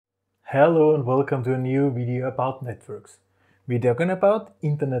Hello and welcome to a new video about networks. We're talking about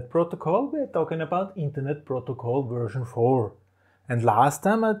Internet Protocol. We're talking about Internet Protocol version 4. And last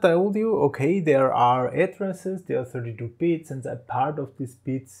time I told you, okay, there are addresses, there are 32 bits, and a part of these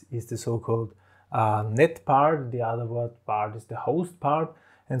bits is the so-called net part, the other part is the host part,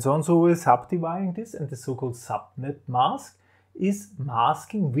 and so on. So we're subdividing this, and the so-called subnet mask is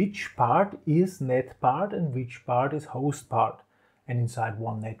masking which part is net part and which part is host part. And inside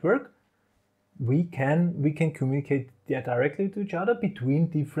one network, we can communicate directly to each other. Between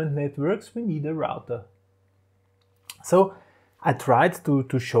different networks, we need a router. So I tried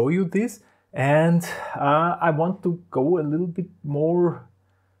to show you this, and I want to go a little bit more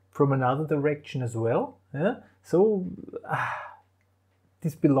from another direction as well. Yeah? So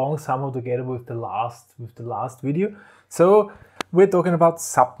this belongs somehow together with the last video. So we're talking about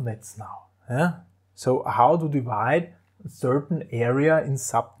subnets now. Yeah? So how to divide a certain area in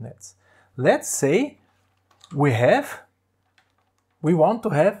subnets. Let's say we want to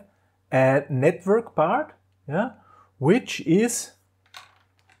have a network part, yeah, which is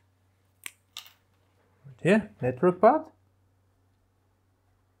here, network part,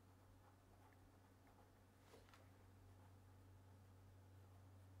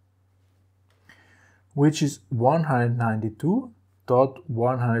 which is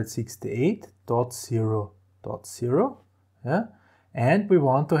 192.168.0.0, yeah, and we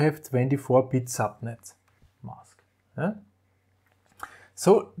want to have 24-bit subnet mask. Yeah?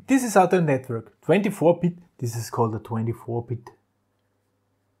 So this is our network, 24-bit. This is called a 24-bit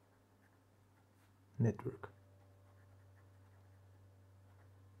network,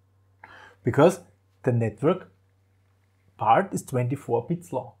 because the network part is 24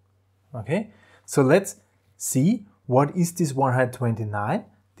 bits long. Okay, so let's see what is this 129.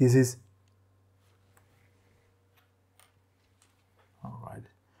 This is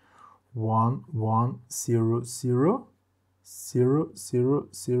 1100000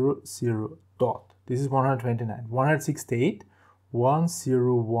 dot. This is 129. 168,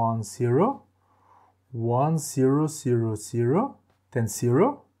 1010, 1000, then 0, 0,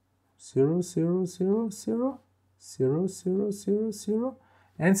 0, 0, 0, 0, 0, 0, 0,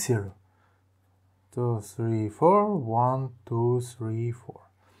 and 0. 2, 3, 4, 1, 2, 3, 4.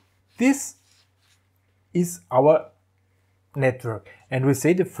 This is our network, and we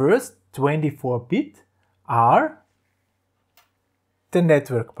say the first 24-bit are the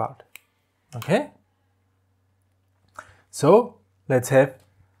network part. Okay, so let's have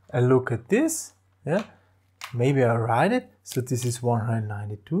a look at this. Yeah, maybe I'll write it. So this is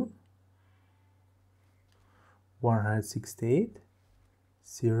 192, 168,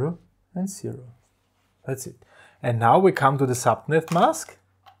 0 and 0. That's it. And now we come to the subnet mask.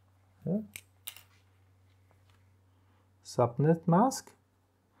 Yeah. Subnet mask,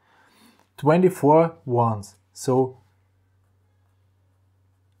 24 ones. So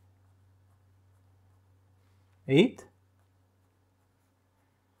 8,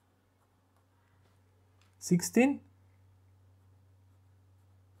 16,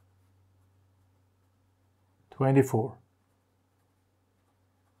 24.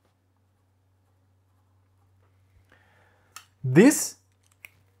 This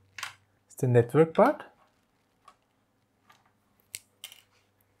is the network part.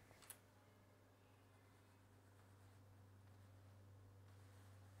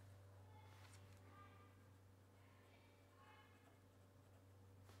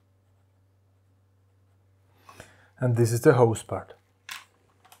 And this is the host part.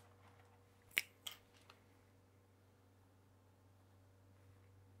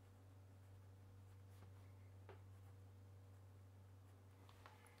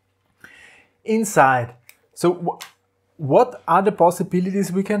 Inside, so what are the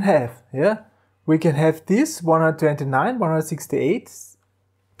possibilities we can have? Yeah, we can have this 129, 168.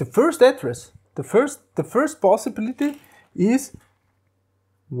 The first address, the first possibility is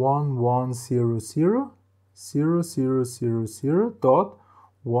 1100. 0000 dot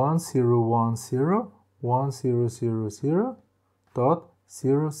 1010 1000 dot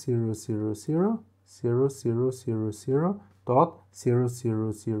 0000 0000 dot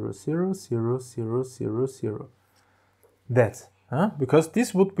 00000000. That's because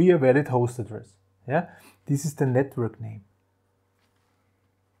this would be a valid host address. Yeah, this is the network name.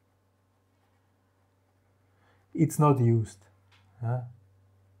 It's not used.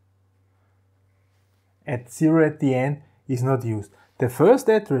 At 0 at the end is not used. The first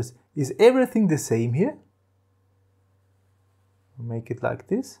address is everything the same here. Make it like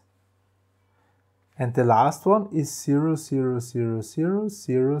this. And the last one is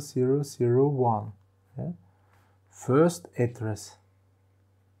 00000001. Yeah? First address.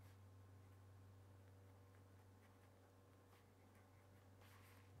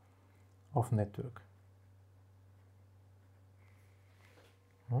 of network.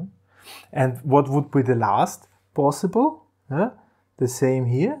 And what would be the last possible? The same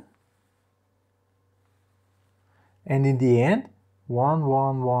here. And in the end, 1,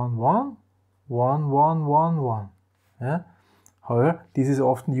 1, 1, 1, 1, 1, 1, 1. However, this is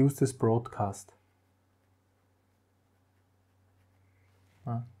often used as broadcast.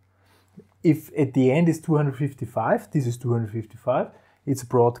 If at the end is 255, this is 255, it's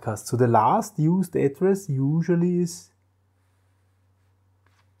broadcast. So the last used address usually is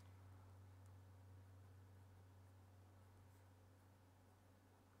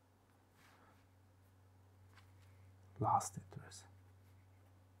last address.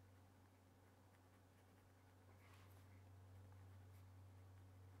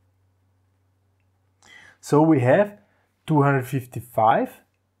 So we have 255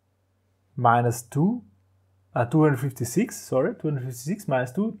 minus 2, 256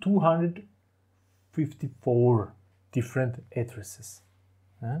 minus 2, 254 different addresses.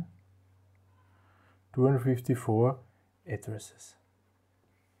 254 addresses.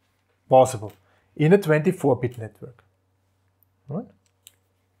 Possible in a 24-bit network. Right?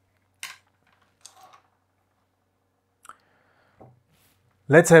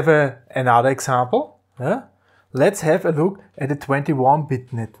 Let's have another example. Let's have a look at a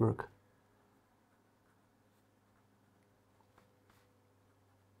 21-bit network.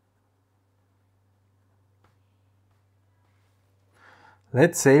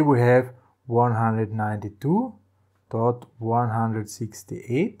 Let's say we have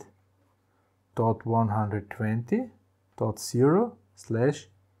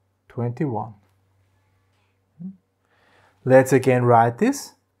Let's again write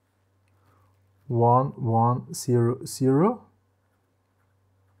this.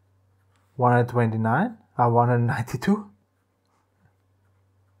 192,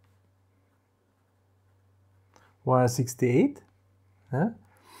 168,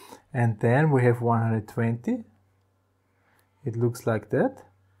 and then we have 120. It looks like that.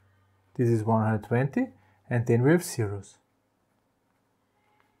 This is 120, and then we have zeros.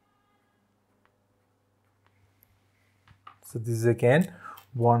 So this is again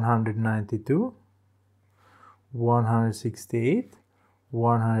 192, 168,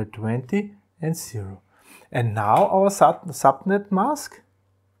 120, and 0. And now our subnet mask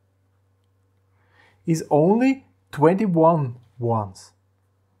is only 21 ones.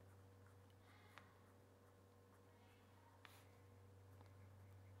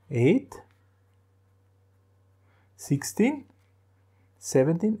 8, 16,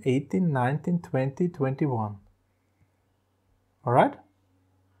 17, 18, 19, 20, 21. All right?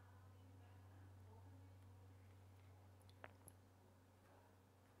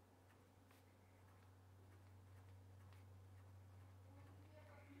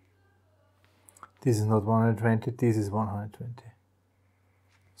 This is not 120, this is 120.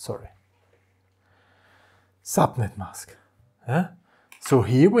 Sorry. Subnet mask. So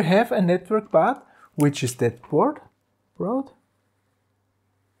here we have a network path, which is that broad.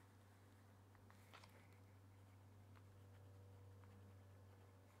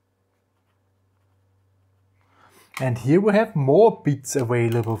 And here we have more bits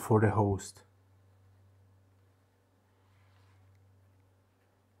available for the host.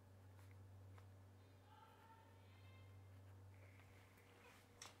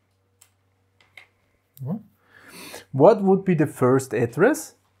 What would be the first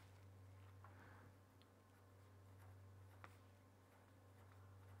address?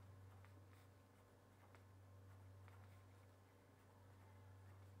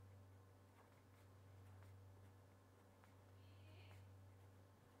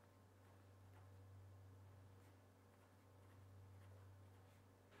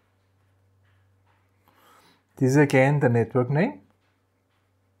 This is again the network name.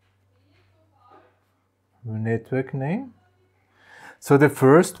 Network name. So the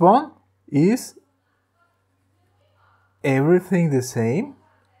first one is everything the same.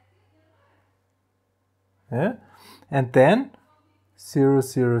 And then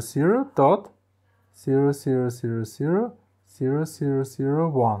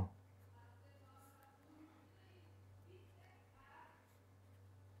 000.000000001.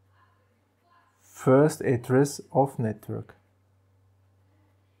 First address of network.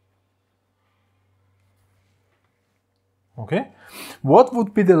 Okay. What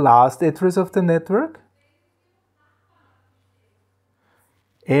would be the last address of the network?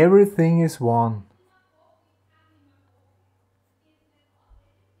 Everything is 1.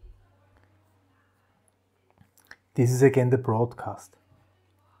 This is again the broadcast.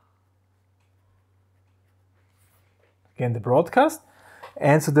 And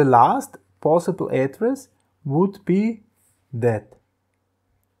so the last possible address would be that.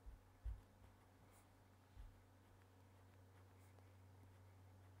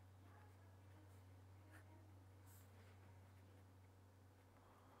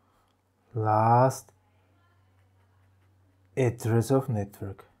 Last address of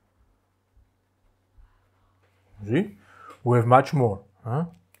network. See? We have much more. Huh?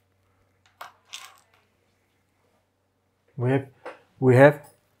 We have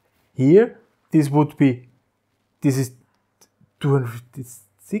here, this is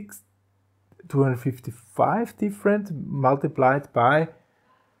 255 different multiplied by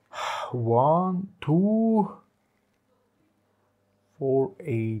 1, 2, 4,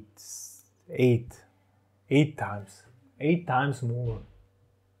 8 times. 8 times more.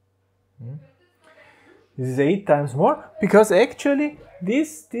 This is 8 times more because actually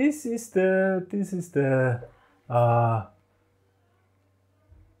this is the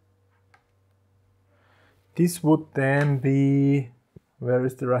this would then be, where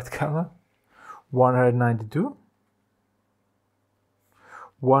is the right color? 192,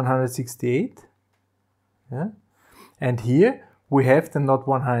 168, yeah? And here we have the not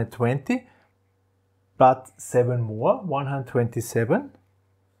 120, but 7 more, 127.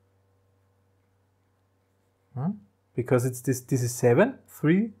 Because it's this is 7,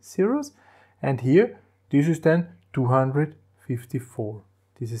 3 zeros, and here this is then 254.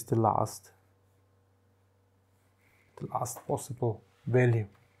 This is the last possible value.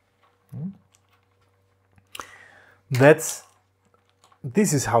 This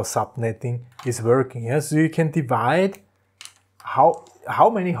is how subnetting is working. Yeah? So you can divide how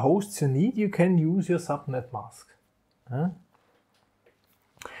many hosts you need. You can use your subnet mask.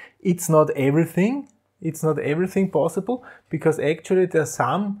 It's not everything. It's not everything possible because actually there are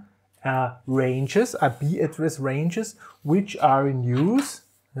some ranges, IP address ranges, which are in use.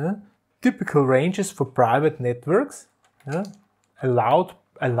 Typical ranges for private networks. Allowed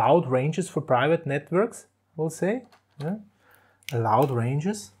ranges for private networks, we'll say. Allowed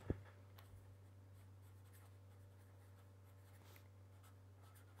ranges.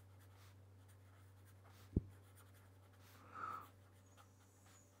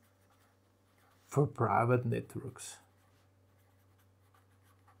 For private networks.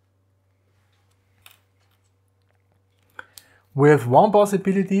 We have one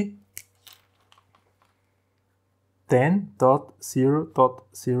possibility,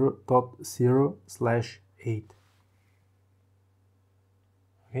 10.0.0.0/8.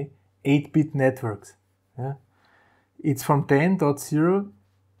 Okay, 8-bit networks. Yeah. It's from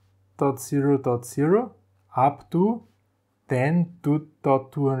 10.0.0.0 up to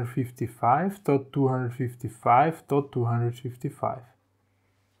 10.255.255.255.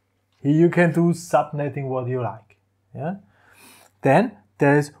 Here you can do subnetting what you like. Yeah. Then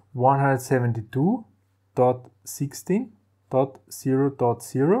there is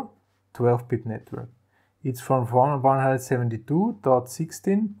 172.16.0.0 12-bit network. It's from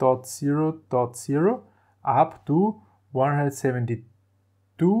 172.16.0.0 up to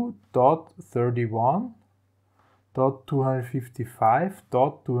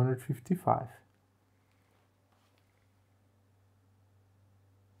 172.31.255.255.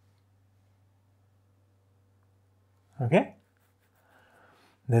 Okay,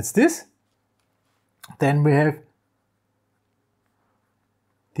 that's this. Then we have,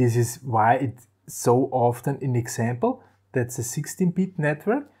 this is why it's so often in example, that's a 16-bit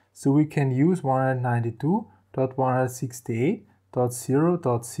network, so we can use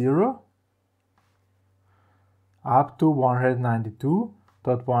 192.168.0.0 up to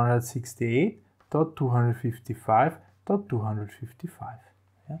 192.168.255.255.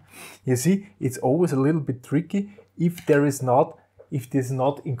 Yeah. You see, it's always a little bit tricky if there is not, if this is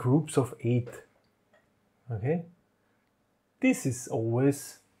not in groups of 8. Okay, this is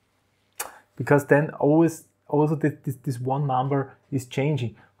always, because then always also this one number is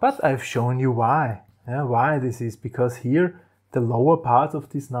changing. But I've shown you why. Yeah, why this is, because here the lower parts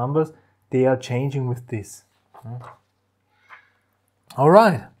of these numbers, they are changing with this. All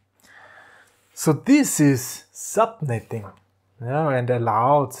right. So this is subnetting, and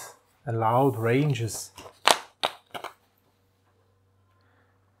allowed ranges.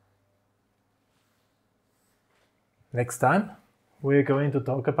 Next time we're going to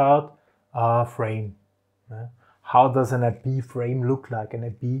talk about a frame. How does an IP frame look like? An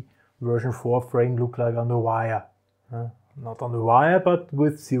IP version 4 frame look like on the wire? Not on the wire, but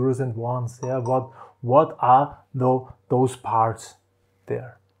with zeros and ones. Yeah, what are those parts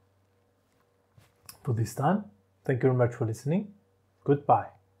there? For this time, thank you very much for listening. Goodbye.